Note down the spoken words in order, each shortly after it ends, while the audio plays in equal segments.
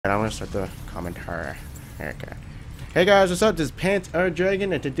And I'm gonna start the commentary. Okay. Hey guys, what's up? This is Pants Our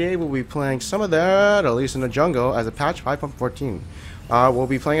Dragon, and today we'll be playing some of that Elise in the Jungle as a patch 5.14. We'll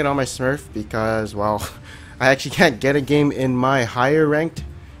be playing it on my Smurf because, well, I actually can't get a game in my higher ranked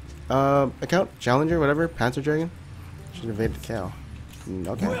account, Challenger, whatever, Panzer Dragon. Should invade the KO.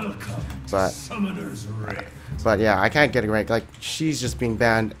 Okay. But yeah, I can't get a rank. Like, she's just being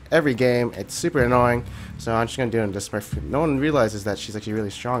banned every game. It's super annoying. So I'm just gonna do it in this Smurf. No one realizes that she's actually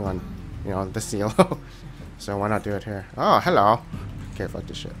really strong on, you know, this CLO. So why not do it here? Oh, hello. Okay, fuck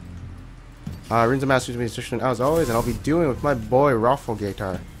this shit. Runes of Masters Musician as always, and I'll be doing with my boy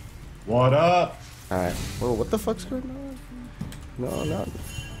Roflgator. What up? Alright. Whoa, what the fuck's going on? No, no.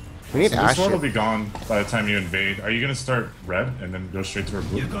 We need so Ash. This one will be gone by the time you invade. Are you gonna start red and then go straight to her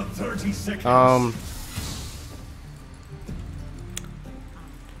blue? You've got 30 seconds.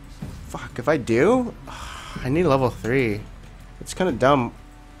 Fuck, if I do, I need level 3. It's kind of dumb.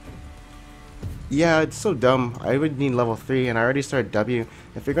 Yeah, it's so dumb. I would need level 3, and I already started W.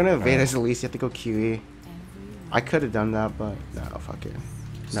 If you're gonna invade as Elise, you have to go QE. I could have done that, but no, fuck it. No,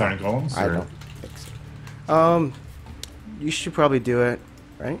 Starting golems? I don't think so. You should probably do it,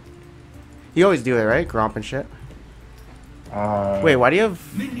 right? You always do it, right? Gromp and shit. Wait, why do you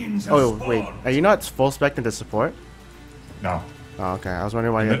have... Oh, wait. Are you not full spec into support? No. Oh, okay. I was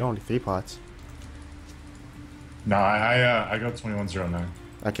wondering why you had only 3 pots. No, I got 2109.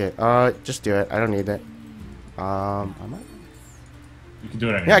 Okay, just do it. I don't need it. I might... You can do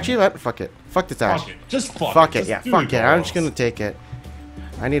it anyway. Yeah, actually, fuck it. Fuck this Ash. Fuck it. Just fuck, Fuck it. it, yeah, fuck it. I'm just gonna take it.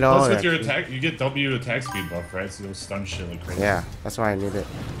 I need all Plus of with your it. attack, you get W attack speed buff, right? So you'll stun shit like crazy. Yeah, that's why I need it.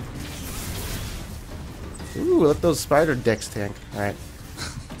 Ooh, let those spider dicks tank. Alright.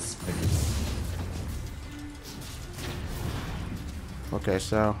 Okay,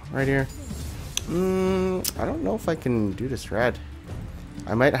 so, right here. I don't know if I can do this red.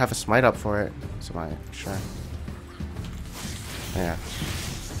 I might have a smite up for it. So I sure. Yeah.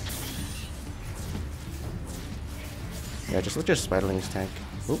 Yeah, just let your spiderlings tank.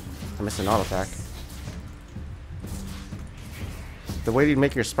 Oop, I missed an auto attack. The way you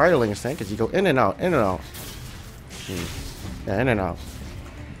make your spiderlings tank is you go in and out, in and out. Yeah, in and out.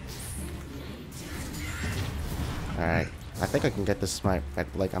 Alright. I think I can get this smite, but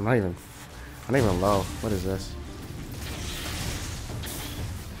like I'm not even low. What is this?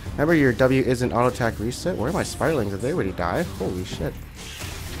 Remember, your W isn't auto attack reset? Where are my spiderlings? Did they already die? Holy shit.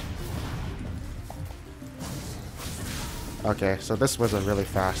 Okay, so this was a really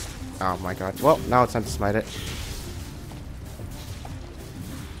fast. Oh my god. Well, now it's time to smite it.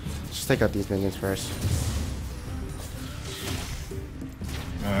 Just take out these minions first.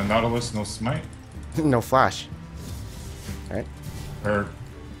 Nautilus, no smite. No flash. Right? Or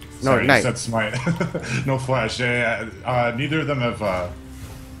no, sorry, night. you said smite. No flash. Yeah. Neither of them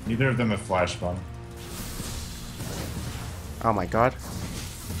have flash bomb. Oh my god.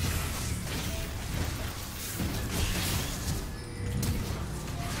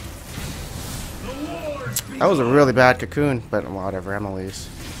 That was a really bad cocoon, but whatever, I'm Elise.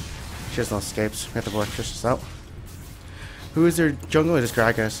 She has no escapes. We have to fortress this out. Who is their jungle? It is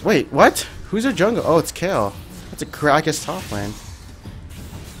Gragas. Wait, what? Who's their jungle? Oh, it's Kale. That's a Gragas top lane.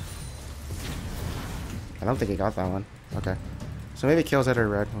 I don't think he got that one. Okay. So maybe Kale's at her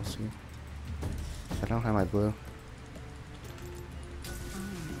red. We'll see. I don't have my blue.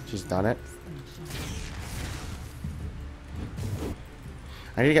 She's done it.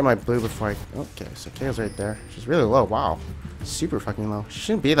 I need to get my blue before I... Okay, so Kale's right there. She's really low. Wow. Super fucking low. She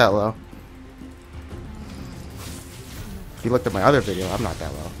shouldn't be that low. If you looked at my other video, I'm not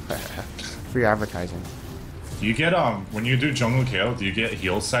that low. Free advertising. Do you get when you do jungle KO, do you get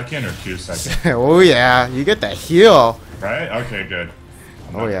heal second or Q second? Oh yeah, you get the heal. Right? Okay, good.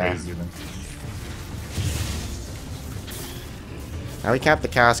 I'm Oh not yeah. crazy then. Now we cap the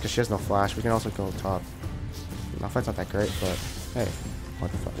cast because she has no flash. We can also go top. My fight's not that great, but hey,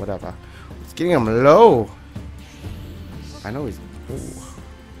 what the fuck, whatever. It's getting him low. I know he's. Ooh.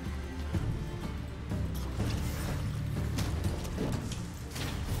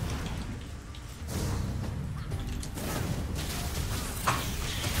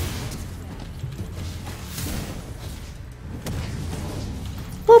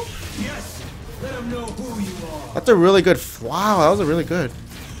 Yes, let him know who you are. That's a really good. Wow, that was a really good.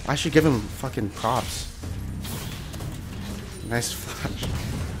 I should give him fucking props. Nice flash.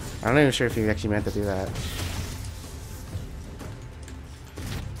 I'm not even sure if he actually meant to do that.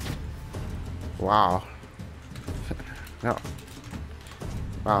 Wow. No.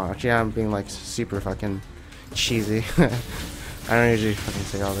 Wow, actually I'm being like super fucking cheesy. I don't usually fucking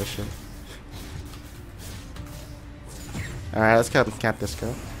say all this shit. Alright, let's cap this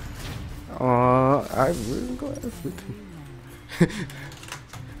go. I really go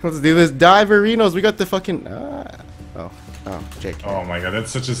Let's do this. Dive arenas. We got the fucking. Oh, Jake. Oh my god,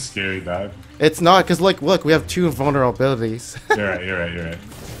 that's such a scary dive. It's not, because look, we have 2 vulnerabilities. You're right.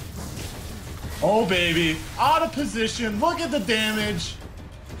 Oh baby, out of position. Look at the damage.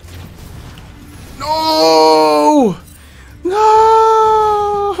 No!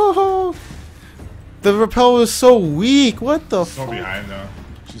 No! The rappel was so weak. What the Still fuck? behind though.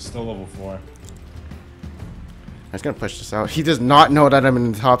 She's still level 4. I'm just gonna push this out. He does not know that I'm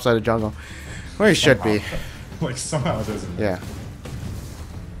in the top side of jungle. Where he should be. Like somehow it doesn't. Yeah.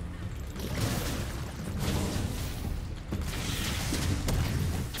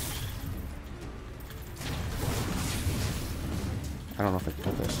 I don't know if I can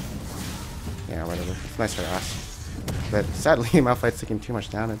kill this. Yeah, whatever. It's nice for us. But sadly, Malphite's taking too much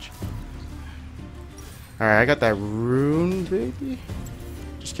damage. Alright, I got that rune, baby.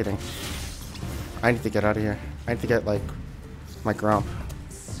 Just kidding. I need to get out of here. I need to get, like, my grump.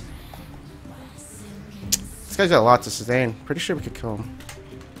 This guy's got a lot to sustain. Pretty sure we could kill him.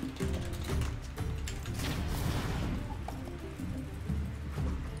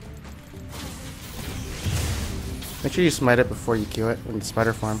 Make sure you smite it before you kill it in the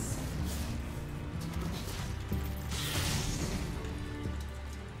spider farm.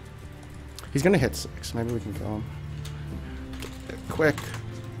 He's gonna hit 6. Maybe we can kill him. Quick.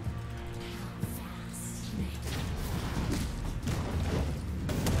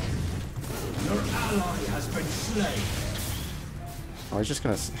 Your ally has been slain. Oh, he's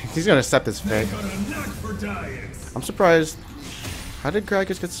gonna accept his fate. Got a knack for dying. I'm surprised. How did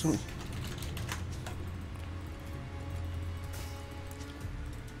Gragas get so...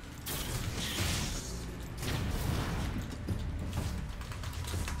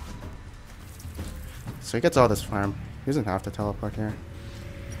 So he gets all this farm. He doesn't have to teleport here.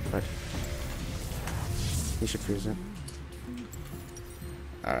 But he should freeze it.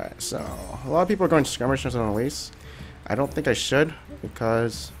 Alright, so a lot of people are going skirmishers on Elise. I don't think I should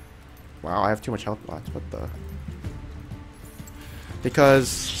because wow, I have too much health blocks. What the?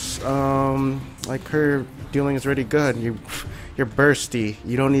 Because like her dealing is really good. You're bursty.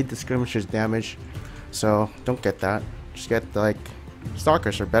 You don't need the skirmishers damage. So don't get that. Just get like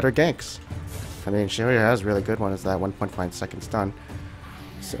stalkers or better ganks. I mean, she already has really good one. Is that 1.5 second stun.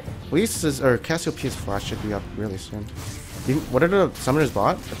 So Elise's or Cassiopeia's flash should be up really soon. What are the summoners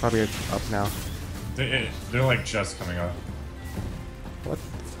bought? They're probably up now. They're like just coming up. What?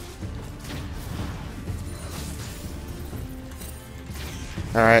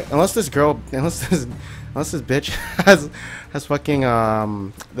 All right, unless this bitch has fucking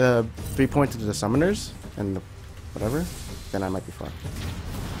the 3 points to the summoners and the whatever, then I might be fine.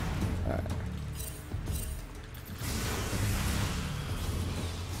 All right.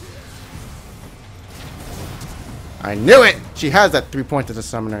 I knew it! She has that 3 points to the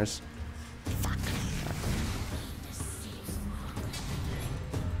summoners. Fuck.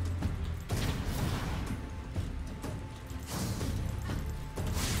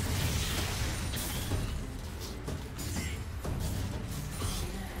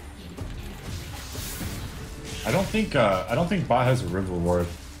 I don't think bot has a river ward.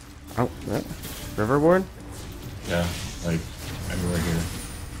 Oh, what? River ward? Yeah, like anywhere here.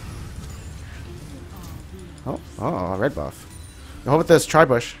 Oh, red buff. How about this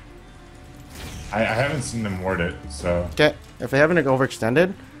tri-bush? I haven't seen them ward it, so. Okay, if they haven't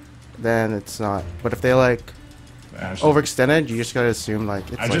overextended, then it's not. But if they like overextended, you just gotta assume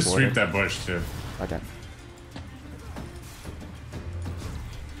like it's I like just warded. sweep that bush too. Okay.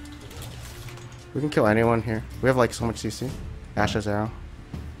 We can kill anyone here. We have like so much CC. Asha's arrow.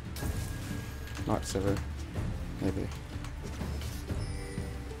 Not Sivir. Maybe.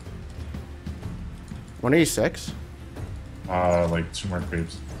 186? Like 2 more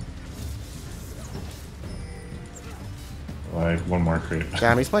creeps. Like 1 more creep.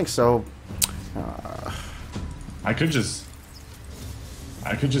 Damn, he's playing so... I could just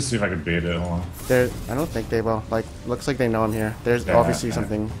see if I could bait it. Hold on. I don't think they will. Like, looks like they know I'm here. There's Yeah, obviously yeah.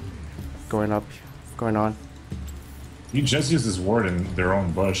 something going on. You just used this ward in their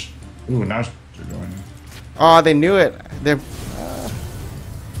own bush. Ooh, now you're going in. Oh, they knew it. They're...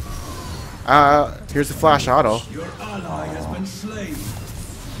 here's the flash auto. Your ally has been slain.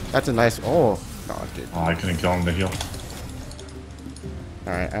 That's a nice... Oh, God, dude. Oh, I couldn't kill him to heal.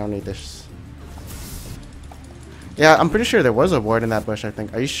 Alright, I don't need this. Yeah, I'm pretty sure there was a ward in that bush, I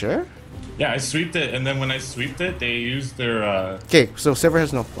think. Are you sure? Yeah, I sweeped it, and then when I sweeped it, they used their, Okay, so Sivir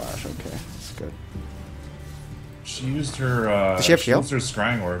has no flash. Okay, that's good. she used her, Does she have shield? used her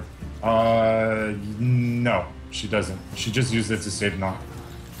scrying orb. No, she doesn't. She just used it to save knock.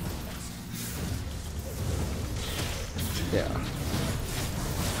 Yeah.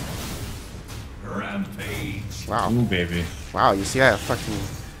 Rampage. Wow. Ooh, baby. Wow, you see that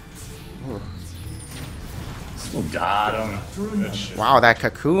fucking... Ooh. Oh, got him. Good shit. Wow, that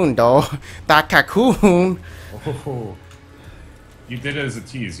cocoon, though. That cocoon! Oh. You did it as a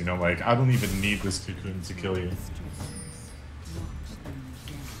tease, you know, like, I don't even need this cocoon to kill you.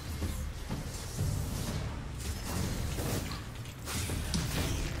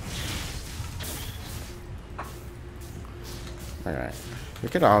 Alright. We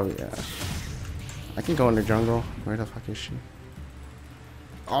could all... Yeah. I can go in the jungle. Where the fuck is she?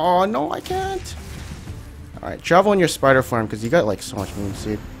 Oh, no, I can't! Alright, travel in your spider form, because you got, like, so much moon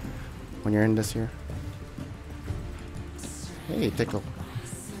seed when you're in this here. Hey, Tickle.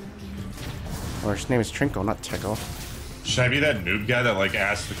 Or his name is Trinkle, not Tickle. Should I be that noob guy that, like,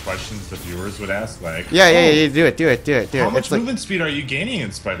 asks the questions the viewers would ask? Like, Yeah, do it. How much It's like, movement speed are you gaining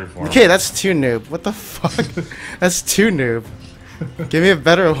in spider form? okay, that's too noob. What the fuck? That's too noob. Give me a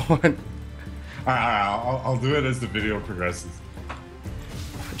better one. I'll do it as the video progresses.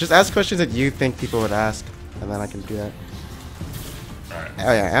 Just ask questions that you think people would ask, and then I can do that. Alright.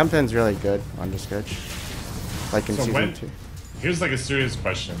 Oh yeah, Ampen's really good on this glitch. Like in So season 2. Here's like a serious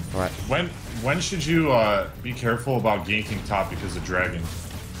question. What? When should you be careful about ganking top because of dragon?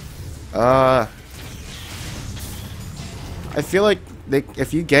 I feel like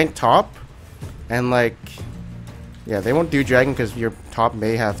if you gank top, and like, yeah, they won't do dragon because your top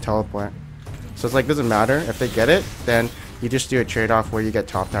may have teleport. So it's like, doesn't matter. If they get it, then you just do a trade-off where you get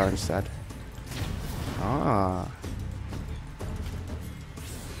top tower instead. Ah.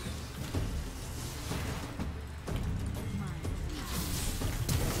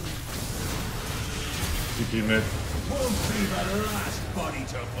 TP mid. Won't be the last body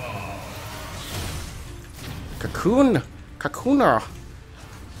to fall. Cocoon! Cocooner!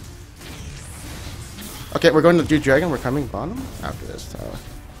 Okay, we're going to do dragon. We're coming bottom after this tower.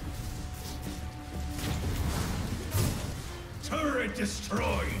 Turret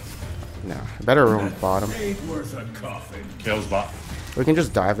destroyed. No, better room bottom. Ain't worth a coffin. Kills bot. We can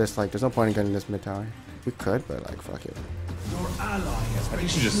just dive this. Like, there's no point in getting this mid tower. We could, but like, fuck it. Your ally has I been think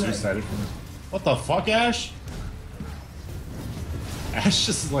she just slain. suicided from it. What the fuck, Ash? Ash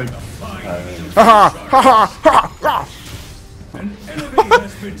just like. Fine. Ha ha! An enemy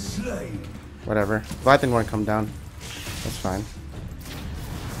has been slain. Whatever. Glad didn't want to come down. That's fine.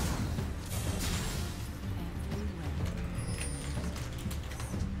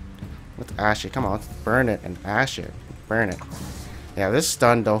 Let's ash it. Come on, let's burn it and ash it. Burn it. Yeah, this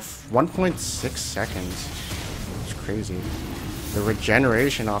stun though, 1.6 seconds. It's crazy. The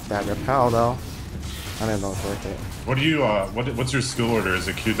regeneration off that repel though, I don't know if it's worth it. What do you what's your skill order? Is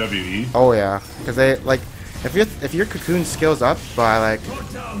it QWE? Oh yeah, because they like if your cocoon scales up by like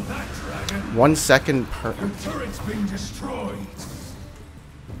Put down that dragon. 1 second per. Your turret's been destroyed.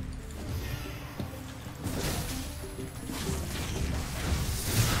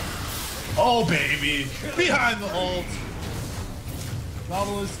 Oh baby! Behind the ult!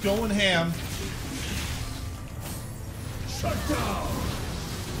 Nautilus going ham. Shut down.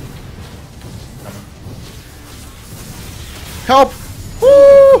 Help!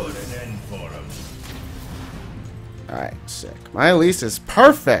 Woo! Put an end for him. Alright, sick. My Elise is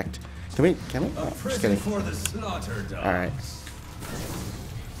perfect! Can we? Oh, A just prison kidding. for the slaughter dogs. Alright.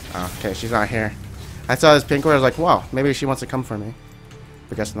 Oh, okay, she's not here. I saw this pink one, I was like, wow, maybe she wants to come for me.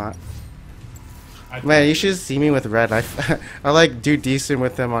 But guess not. Man, you should see me with red. I like do decent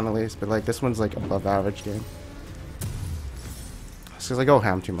with them on Elise, but like this one's like above average game. So I go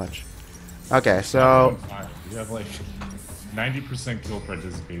ham too much. Okay, so You have like 90% kill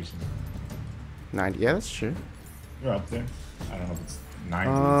participation. 90. Yeah, that's true. You're up there. I don't know if it's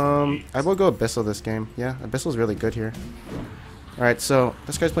 90. It's 8. I will go Abyssal this game. Yeah, Abyssal's really good here. Alright, so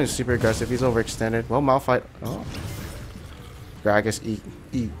this guy's playing super aggressive. He's overextended. Well, Malphite. Oh. Gragas,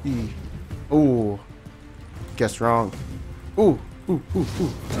 E. Ooh. Guess wrong. Ooh. Oh!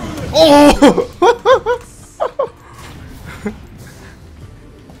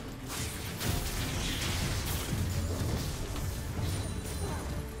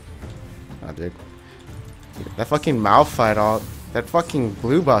 Oh, dude. That fucking Malphite all. That fucking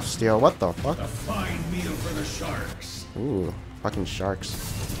blue buff steal. What the fuck? A fine meal for the sharks. Ooh. Fucking sharks.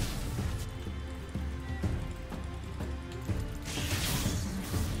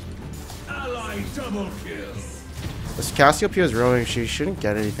 Ally double kill. This Cassiopeia is rolling. She shouldn't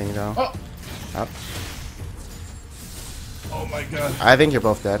get anything though. Oh! Up. Oh my god. I think you're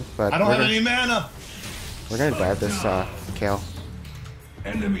both dead, but I don't we're have gonna, any mana! we're gonna dive this Kale.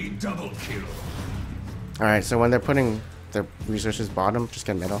 Enemy double kill. Alright, so when they're putting their resources bottom, just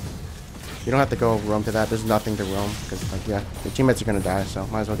get middle. You don't have to go roam to that. There's nothing to roam because, like, yeah, your teammates are gonna die, so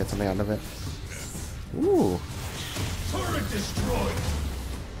might as well get something out of it. Ooh. Turret destroyed.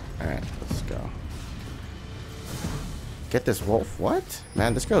 All right, let's go. Get this wolf. What?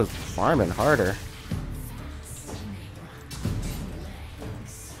 Man, this girl's farming harder.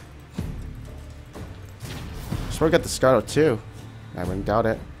 Swear we got the Scarlet too. I wouldn't doubt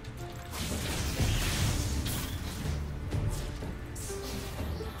it.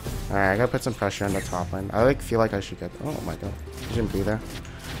 Alright, I gotta put some pressure on the top line. I feel like I should get. Oh my god, he shouldn't be there.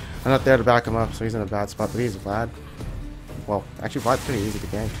 I'm not there to back him up, so he's in a bad spot. But he's Vlad. Well, actually, Vlad's pretty easy to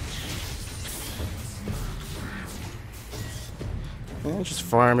gank. Yeah, just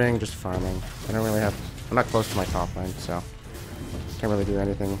farming, just farming. I don't really have. I'm not close to my top line, so can't really do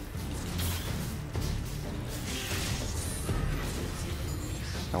anything.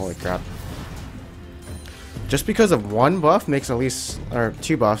 Holy crap. Just because of one buff makes Elise, or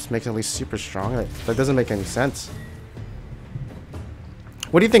two buffs makes Elise super strong. That doesn't make any sense.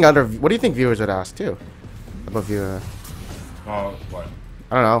 What do you think what do you think viewers would ask too? About viewer. Oh, what?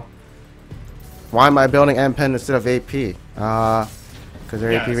 I don't know. Why am I building M-Pen instead of AP? Because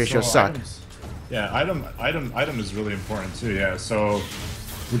their AP ratios suck. Item is really important too. Yeah. So,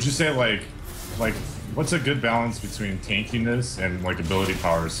 would you say like what's a good balance between tankiness and like ability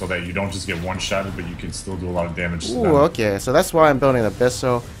power so that you don't just get one-shotted, but you can still do a lot of damage to them? Ooh, okay. So that's why I'm building the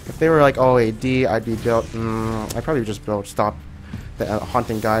Abysso. If they were like all AD, I'd be built. I'd probably just build stop the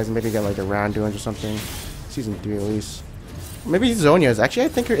hunting guys and maybe get like a Randuin or something. Season 3 at least. Maybe Zonia's. Actually, I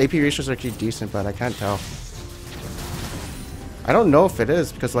think her AP ratios are actually decent, but I can't tell. I don't know if it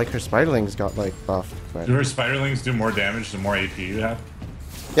is because like her Spiderlings got like buffed. But do her Spiderlings do more damage the more AP you have?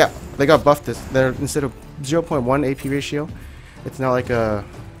 Yeah, they got buffed. They're instead of 0.1 AP ratio, it's now like a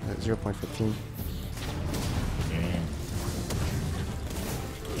 0.15.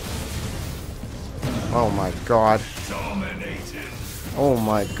 Oh my god. Dominated. Oh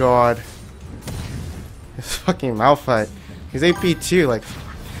my god. This fucking Malphite. He's AP too. Like,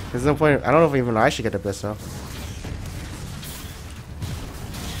 there's no point. I don't know if even I should get Abysso.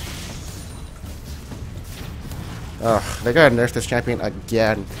 Ugh, they gotta nerf this champion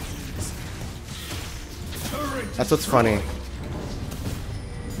again. That's what's funny.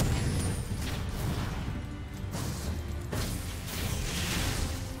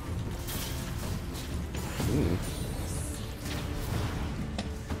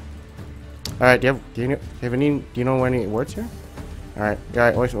 All right, do you know any words here? All right, yeah,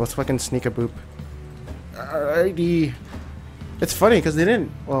 let's fucking sneak a boop. Alrighty. It's funny because they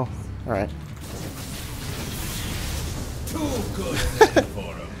didn't. Well, all right. Too good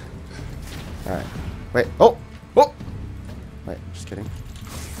for him. All right. Wait. Oh. Oh. Wait. Just kidding.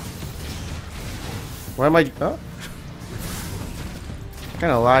 Where am I? Oh. I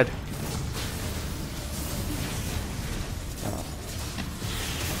kind of lied. Oh.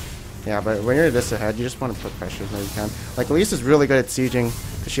 Yeah, but when you're this ahead, you just want to put pressure where you can. Like Elise is really good at sieging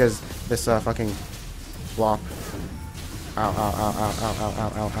because she has this fucking flop. Ow! Ow! Ow! Ow! Ow! Ow!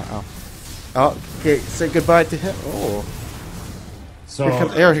 Ow! Ow! Ow! Ow! Oh, okay. Say goodbye to him. Oh. So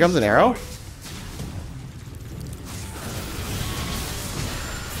Here comes an arrow.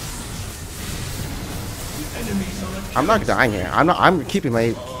 I'm not dying here. I'm keeping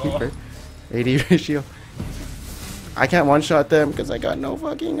my AD ratio. I can't one-shot them because I got no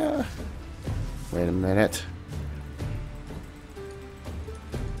fucking. Wait a minute.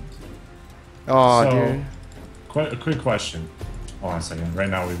 Oh, so, dude. A quick question. Hold on a second. Right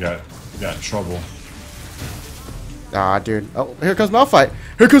now we got trouble. Ah, dude. Oh, here comes Malphite.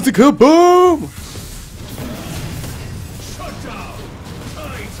 Here comes the kaboom! Shut down.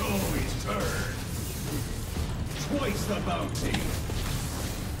 Tide's always turn. Twice the bounty.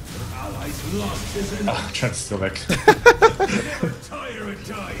 Your allies lost his Oh, I'm trying to steal that. Never tire of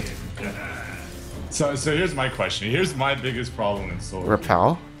dying. So here's my question. Here's my biggest problem in solo.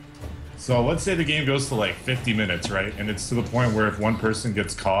 Repel. So let's say the game goes to like 50 minutes, right? And it's to the point where if one person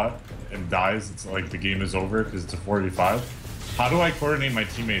gets caught and dies, it's like the game is over because it's a 4v5. How do I coordinate my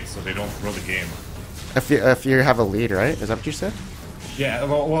teammates so they don't throw the game? If you have a lead, right? Is that what you said? Yeah.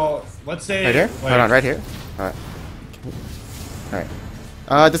 Well, let's say right here. Like, Hold on, right here. All right.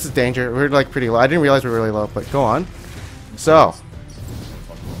 All right. This is danger. We're like pretty low. I didn't realize we were really low, but go on. So.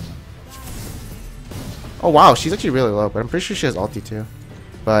 Oh wow, she's actually really low, but I'm pretty sure she has ulti too.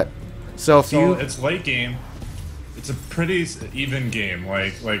 But so it's late game. It's a pretty even game.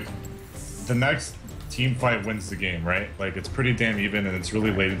 Like the next team fight wins the game, right? Like it's pretty damn even, and it's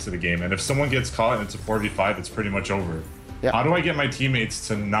really late into the game. And if someone gets caught and it's a 4v5, it's pretty much over. Yeah. How do I get my teammates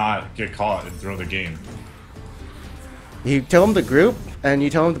to not get caught and throw the game? You tell them to group and you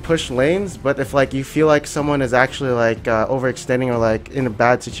tell them to push lanes, but if like you feel like someone is actually like overextending or like in a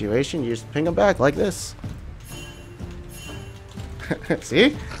bad situation, you just ping them back like this.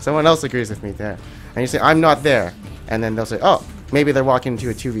 See? Someone else agrees with me there. And you say, I'm not there. And then they'll say, oh, maybe they're walking into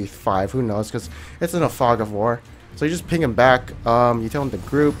a 2v5. Who knows? Because it's in a fog of war. So you just ping them back. You tell them to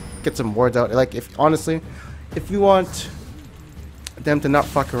group, get some wards out. Like, if honestly, if you want them to not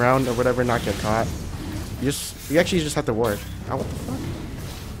fuck around or whatever, not get caught, you actually just have to ward. Oh, what the fuck?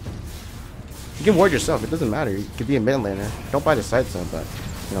 You can ward yourself. It doesn't matter. You could be a mid laner. Don't buy the side zone, but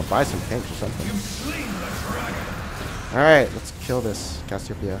you know, buy some tanks or something. Alright, let's kill this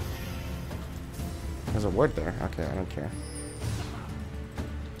Cassiopeia. There's a ward there. Okay, I don't care.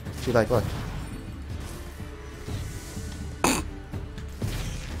 See, like, look.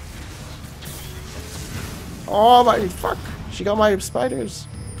 Oh my fuck! She got my spiders.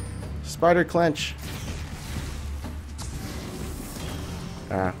 Spider clench.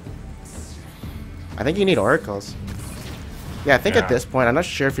 I think you need oracles. Yeah, I think at this point, I'm not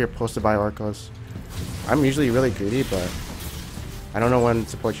sure if you're supposed to buy oracles. I'm usually really greedy, but I don't know when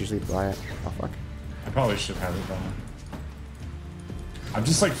supports usually buy it. Oh fuck. I probably should have it done. I'm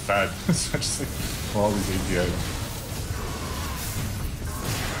just like fed. So I just like pull all these APIs.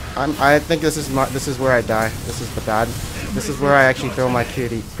 I think this is where I die. This is the bad. This is where I actually throw my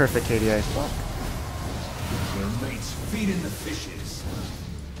KD, perfect KDA.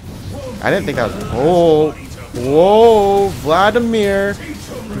 I didn't think that was. Oh, whoa, Vladimir.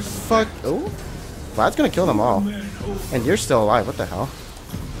 Fuck. Oh, Vlad's gonna kill them all, and you're still alive. What the hell?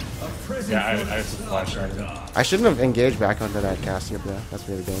 Yeah, I have to flash out of it. I shouldn't have engaged back onto that Cassiopeia. That's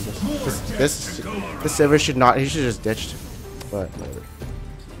really dangerous. This server should not. He should just ditched. But whatever.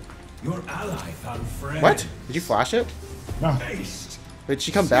 Your ally found friend. What? Did you flash it? No. Did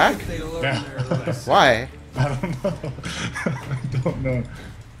she come back? Yeah. Why? I don't know. I don't know.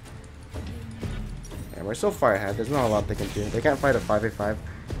 Yeah, we're so far ahead. There's not a lot they can do. They can't fight a 5v5.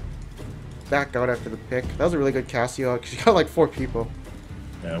 Back out after the pick. That was a really good Cassio. She got like 4 people.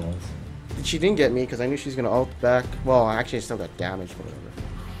 Yeah, it was. She didn't get me because I knew she was gonna ult back. Well, actually, I still got damaged, but whatever.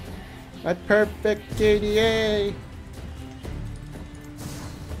 My perfect KDA.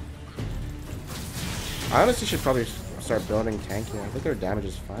 I honestly should probably start building tank here. I think her damage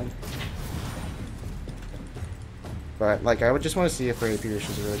is fine. But like, I would just want to see if her AP ratio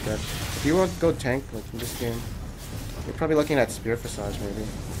is really good. If you want to go tank like in this game, you're probably looking at Spear Visage maybe.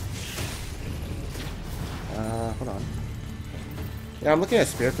 Hold on. Yeah, I'm looking at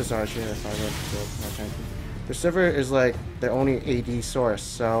Spear Visage here if I were to build my tank. The server is like the only AD source,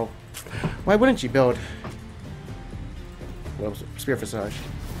 so why wouldn't you build Spear Visage?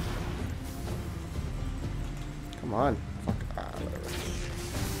 Come on. Fuck. Whatever.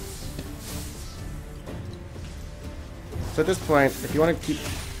 So at this point, if you want to keep,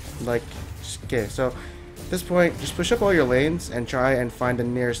 like, okay, so at this point, just push up all your lanes and try and find the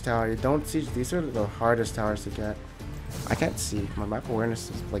nearest tower. You don't see, these are the hardest towers to get. I can't see. My map awareness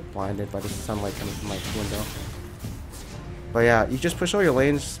is, like, blinded by the sunlight coming from my window. But yeah, you just push all your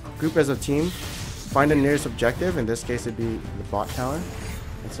lanes, group as a team, find the nearest objective. In this case, it'd be the bot tower.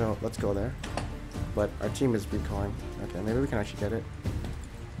 And so, let's go there. But our team is recalling. Okay, maybe we can actually get it.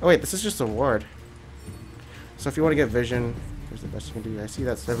 Oh wait, this is just a ward. So if you want to get vision, here's the best you can do. I see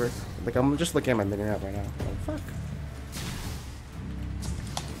that server. Like, I'm just looking at my mini map right now. Oh fuck.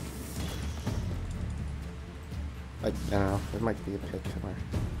 Like, I don't know. There might be a pick somewhere.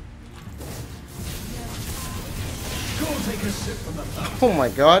 Go take a sip from the fountain. Oh my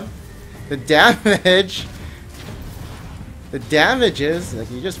god. The damage. The damages. Like,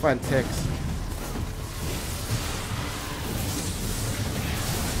 you just find ticks.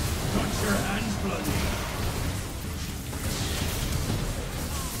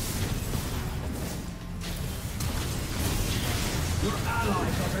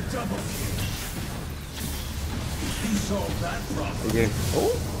 Again.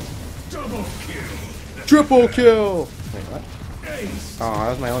 Oh! Double kill. Triple kill! Wait, what? Oh, that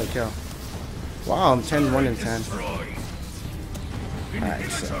was my only kill. Wow, I'm 10, 1 and 10. Alright,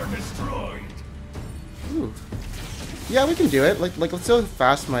 so. Ooh. Yeah, we can do it. Like, let's see how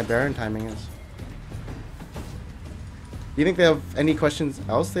fast my Baron timing is. Do you think they have any questions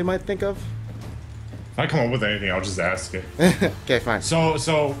else they might think of? If I come up with anything, I'll just ask it. Okay, fine.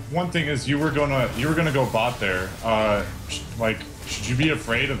 So one thing is you were gonna go bot there. Like, should you be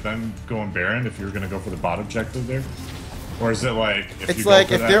afraid of them going Baron if you were gonna go for the bot objective there, or is it like it's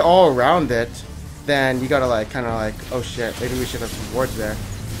like if they're all around it, then you gotta like kind of like, oh shit, maybe we should have some wards there.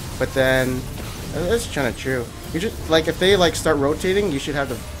 But then it's kind of true. You just like if they like start rotating, you should have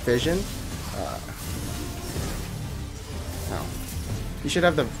the vision. You should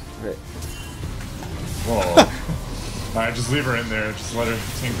have the. Whoa. Alright, just leave her in there. Just let her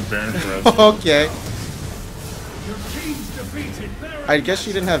tank the Baron for us. Okay. Your team's defeated. They're I guess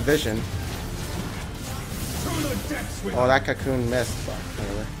she didn't have vision. to the depths with Oh, that cocoon missed. But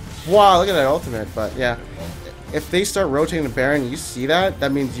anyway. Wow, look at that ultimate. But yeah, if they start rotating the Baron, you see that?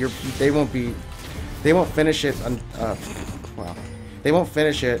 That means they won't finish it. Well, they won't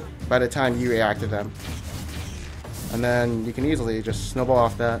finish it by the time you react to them. And then you can easily just snowball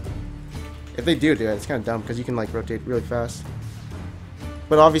off that. If they do it, it's kind of dumb because you can like rotate really fast.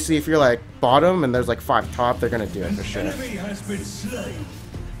 But obviously, if you're like bottom and there's like 5 top, they're gonna do it for sure. enemy has been slain.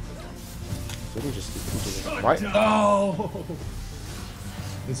 So we can just what? Oh!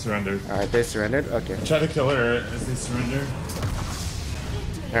 They surrendered. All right, they surrendered. Okay. Try to kill her as they surrender.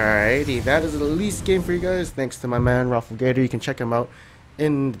 Alrighty, that is the Elise game for you guys. Thanks to my man Roflgator. You can check him out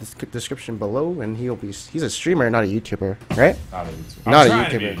in the description below, and he's a streamer, not a YouTuber, right? Not a YouTuber. Not a I'm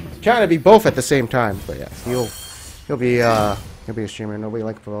YouTuber. Trying to be both at the same time, but yeah, he'll be a streamer. And there'll be a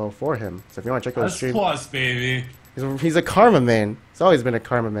link below for him. So if you want to check out his S stream, plus, baby. he's a Karma man. He's always been a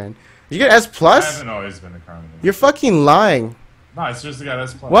Karma man. Did you get S I plus? haven't always been a Karma. You're fucking lying. No, I seriously got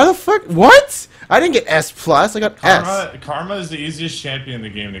S plus. Why the fuck? What? I didn't get S plus. I got S. Karma is the easiest champion in the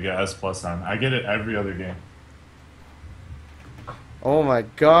game to get S plus on. I get it every other game. Oh my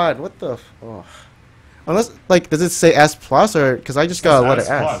god, what the? Oh. Unless, like, does it say S plus or because I just got a letter S?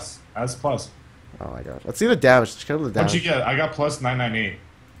 Plus. S plus. Oh my god. Let's see the damage. Let's go to the damage. What'd you get? I got plus 998.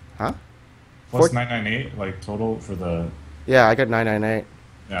 Huh? Plus 998, like total for the. Yeah, I got 998.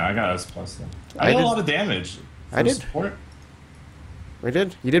 Yeah, I got S plus then. I I did a did- lot of damage. I did. Support. We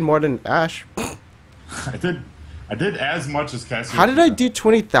did. You did more than Ash. I did as much as Cassie. How did I do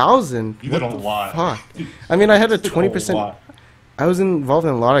 20,000? You did a lot. Fuck. I mean, I had a You did 20%. lot. I was involved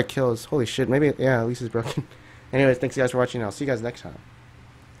in a lot of kills. Holy shit. Maybe, yeah, Elise is broken. Anyways, thanks you guys for watching. I'll see you guys next time.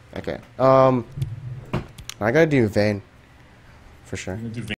 Okay. I gotta do Vayne. For sure. I'm gonna do